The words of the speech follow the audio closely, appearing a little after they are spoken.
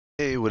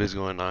Hey, what is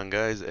going on,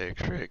 guys?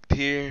 Extract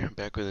here,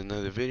 back with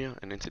another video,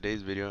 and in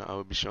today's video I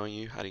will be showing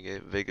you how to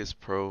get Vegas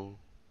Pro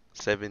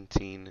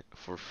 17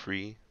 for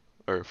free,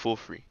 or full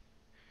free.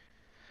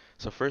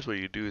 So first what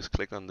you do is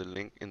click on the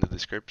link in the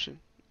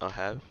description I'll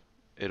have.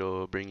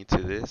 It'll bring you to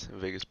this,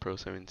 Vegas Pro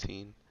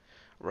 17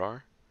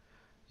 RAR.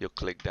 You'll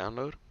click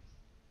download,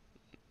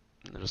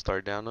 and it'll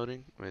start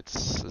downloading.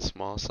 It's a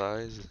small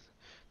size,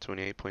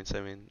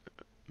 28.7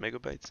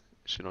 megabytes. It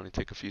should only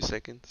take a few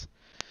seconds.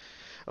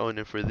 Oh, and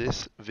then for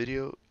this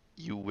video,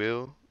 you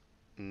will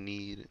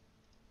need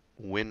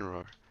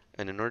WinRAR.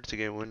 And in order to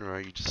get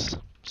WinRAR, you just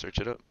search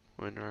it up,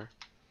 WinRAR,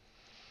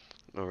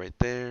 go right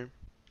there,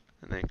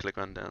 and then click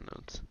on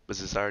downloads. But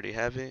since I already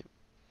have it,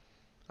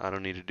 I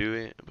don't need to do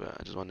it, but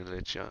I just wanted to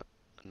let you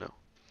know.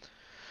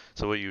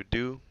 So what you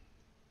do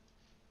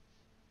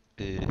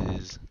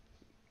is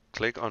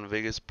click on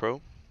Vegas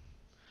Pro,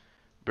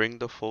 bring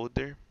the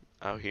folder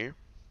out here,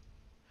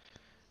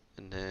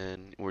 and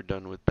then we're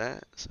done with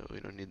that, so we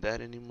don't need that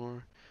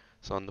anymore.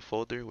 So on the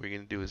folder, what we're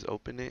going to do is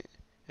open it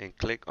and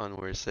click on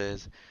where it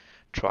says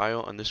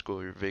trial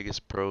underscore Vegas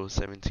Pro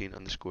 17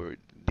 underscore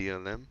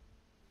DLM.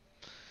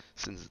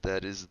 Since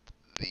that is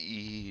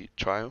the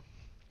trial,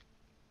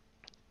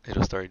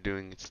 it'll start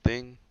doing its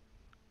thing.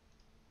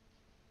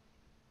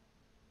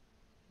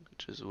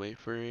 Just wait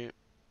for it.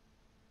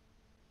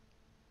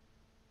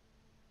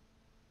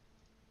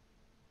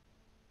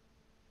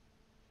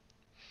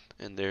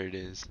 And there it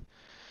is.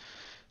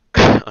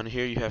 On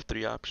here you have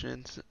three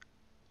options.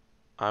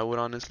 I would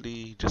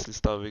honestly just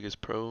install Vegas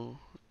Pro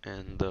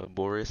and the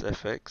Boris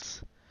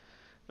FX.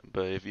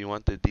 But if you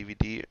want the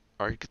DVD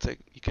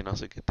Architect, you can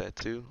also get that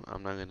too.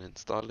 I'm not gonna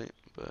install it,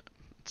 but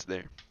it's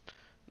there.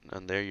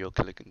 And there you'll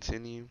click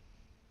continue.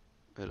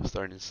 It'll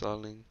start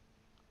installing.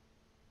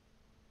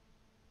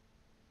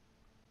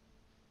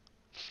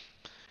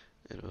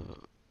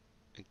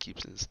 It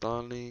keeps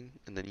installing,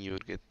 and then you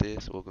would get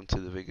this. Welcome to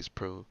the Vegas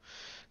Pro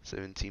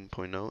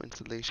 17.0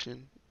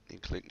 installation. You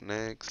click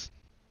next.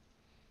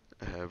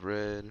 I have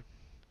read.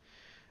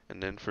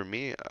 And then for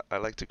me, I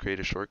like to create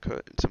a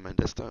shortcut to my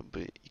desktop,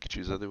 but you could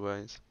choose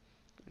otherwise.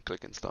 And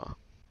click install.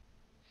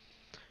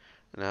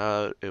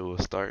 Now it will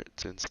start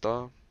to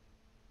install.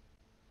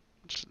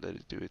 Just let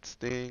it do its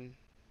thing.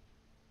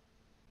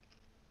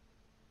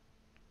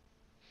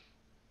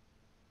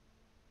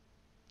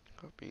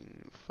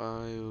 Copying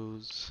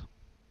files.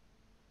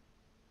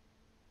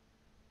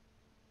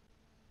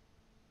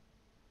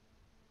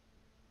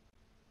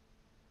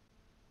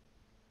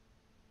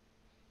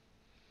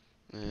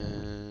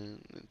 And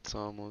it's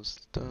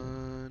almost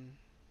done.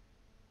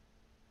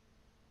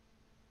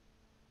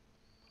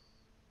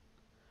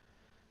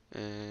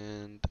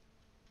 And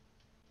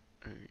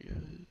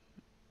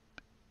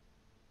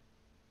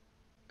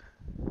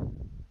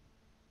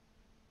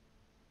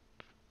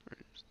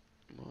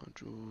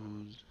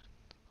modules.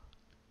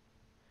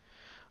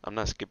 I'm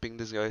not skipping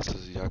this, guys, so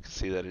y'all can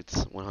see that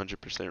it's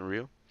 100%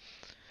 real.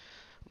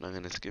 I'm not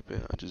gonna skip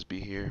it. I'll just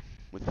be here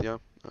with y'all.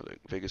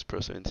 Like Vegas Pro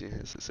 17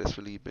 has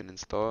successfully been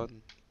installed.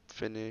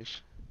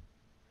 Finish.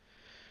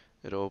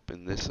 It'll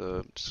open this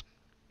up. Just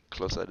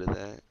close out of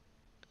that,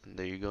 and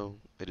there you go.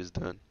 It is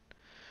done.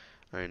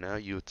 Alright, now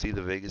you would see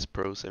the Vegas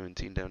Pro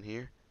 17 down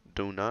here.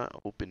 Do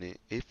not open it.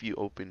 If you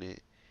open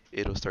it,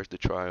 it'll start the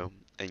trial,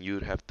 and you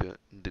would have to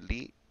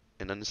delete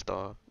and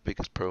uninstall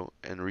Vegas Pro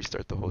and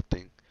restart the whole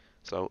thing.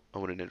 So I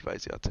wouldn't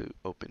advise y'all to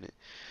open it.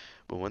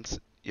 But once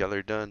y'all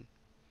are done,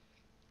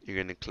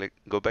 you're gonna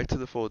go back to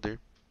the folder,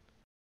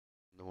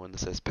 the one that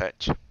says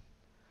patch.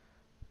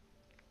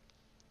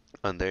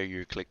 On there,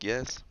 you click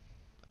yes,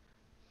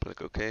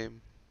 click OK,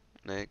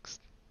 next,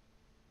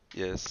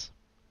 yes,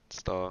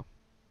 install,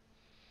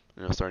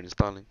 and it'll start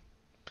installing.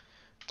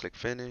 Click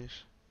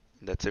finish,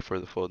 and that's it for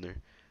the folder.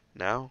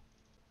 Now,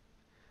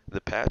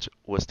 the patch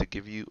was to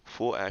give you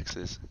full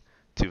access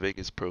to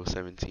Vegas Pro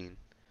 17.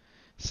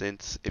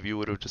 Since if you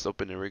would have just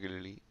opened it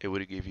regularly, it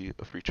would have gave you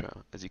a free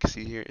trial. As you can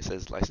see here, it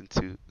says license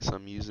to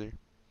some user.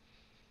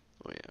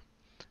 Oh yeah.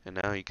 And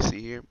now you can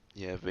see here,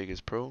 you have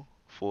Vegas Pro,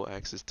 full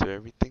access to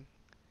everything.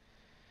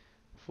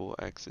 Full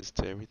access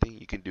to everything.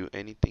 You can do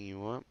anything you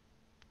want.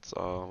 It's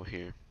all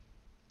here.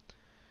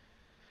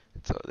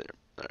 It's all there.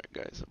 Alright,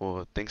 guys.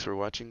 Well, thanks for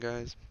watching,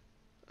 guys.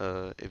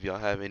 If y'all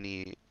have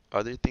any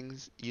other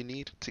things you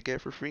need to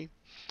get for free,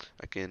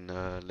 I can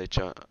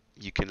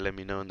you can let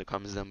me know in the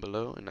comments down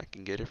below, and I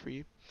can get it for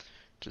you.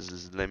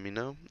 Just let me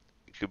know.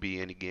 It could be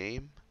any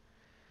game.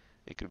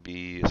 It could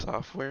be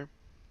software.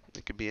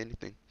 It could be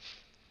anything.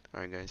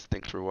 Alright, guys.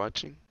 Thanks for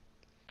watching.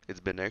 It's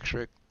been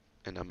Extract,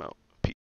 and I'm out.